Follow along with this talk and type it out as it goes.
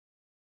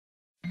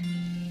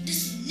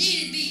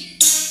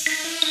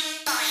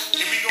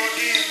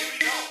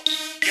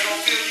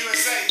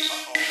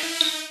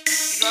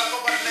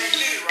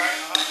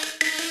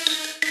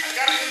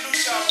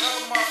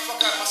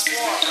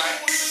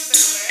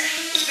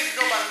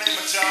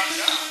a job.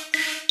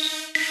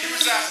 He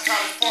resides in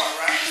College Park,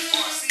 right?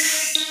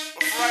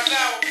 But for right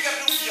now, what we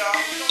gotta do for y'all,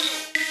 what we gonna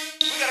do?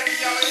 We gotta give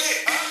y'all a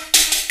hit, huh?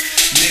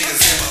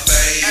 Niggas in my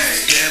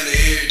face, damn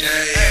near every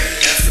day.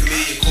 Asking me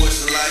a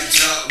question like,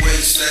 Jock, where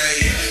you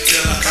stay?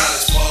 Tell my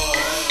College Park,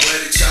 where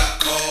the chop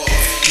cars.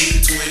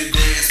 Hit 20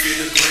 grand,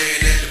 spend a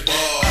grand at the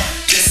bar.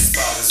 Just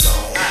about his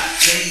own,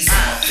 J's on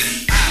my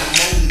feet. I'm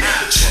on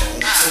that Patron,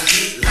 so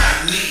get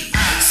like me.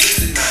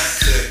 69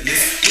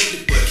 cutlass with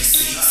the bucket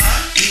seats.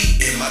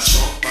 Heat in my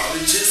trunk,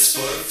 ballin' just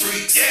for the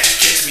freaks.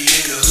 Catch me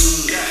in the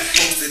hood,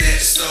 posted at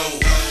the store.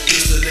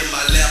 Pistol in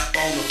my lap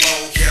on the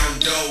phone,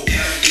 counting dough.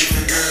 If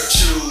a girl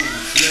choose,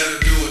 let her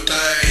do a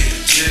thing.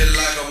 Just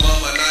like a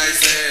mama,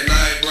 nice and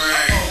night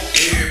brain.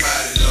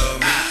 Everybody love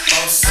me,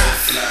 I'm so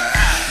fly.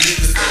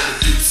 Niggas throw the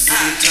deuces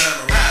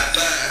anytime I ride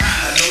by.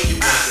 I know you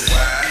wonder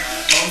why,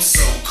 I'm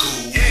so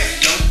cool.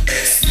 Don't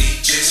ask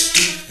me, just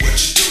do what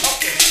you do.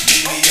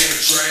 Meet me in the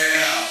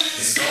trail,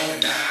 it's going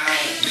down.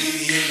 Meet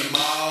me in the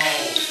mall,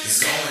 it's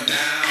going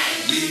down.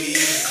 Meet me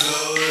in the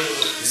club,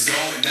 it's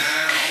going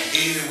down.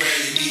 Anywhere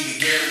you need me,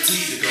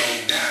 guaranteed to go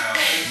down.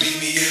 Meet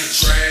me in the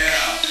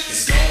trail,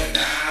 it's going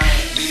down.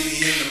 Meet me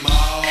in the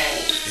mall,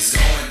 it's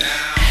going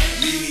down.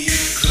 Meet me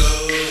in the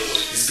club,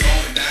 it's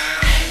going down.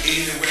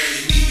 Anywhere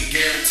you need me,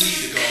 guaranteed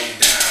to go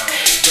down.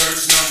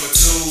 Verse number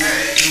 2,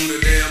 do the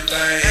damn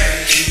thing.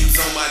 Keys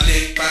on my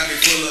neck, pocket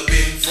full of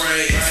big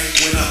frames.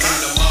 When I'm in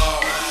the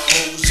mall,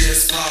 hoes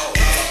just pause.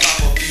 I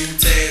pop a few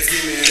tags,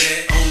 give me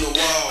that on the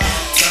wall.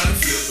 Time to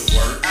flip the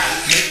work,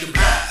 make the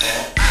block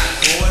pump.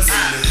 Boys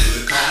in the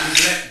hood, call me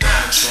Black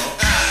Donald Trump.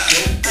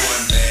 Dope boy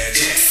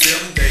magic,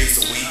 7 days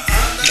a week.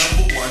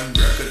 Number 1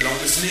 record,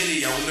 longest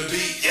nitty on the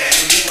beat.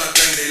 And do I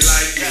think they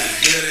like me?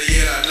 Better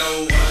yet, I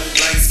know.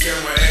 Lights,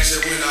 camera,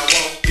 action when I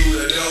walk through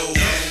the door.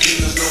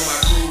 Niggas know my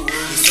crew,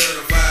 we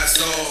certified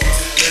stars.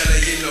 Better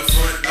in the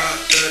front, about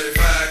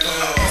 35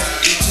 cars.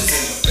 Bitches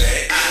in the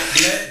back,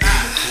 black in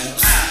the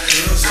coops.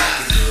 Girls like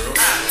the girls,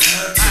 time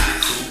to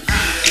recruit.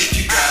 If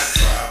you got a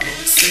problem,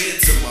 say it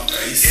to my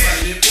face.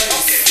 Find it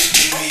place.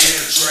 Meet me in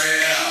the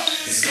trail,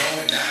 it's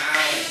going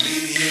down.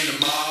 Meet me in the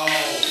mall,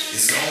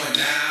 it's going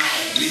down.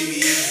 Meet me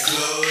in the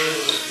club,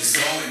 it's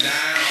going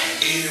down.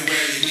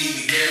 Anywhere you need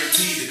me,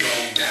 guaranteed to go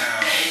down.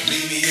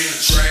 Meet me in the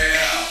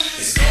trail,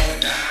 it's going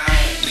down.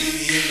 Meet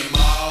me in the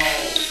mall,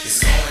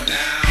 it's going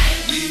down.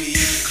 Meet me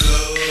in the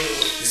club,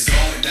 it's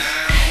going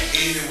down.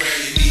 Anywhere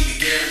you need me,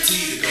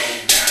 guaranteed to go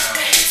down.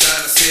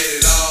 Trying to set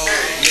it all,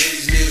 let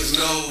these niggas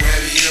know.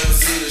 Have you ever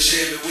seen a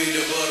Chevy with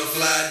the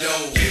butterfly door?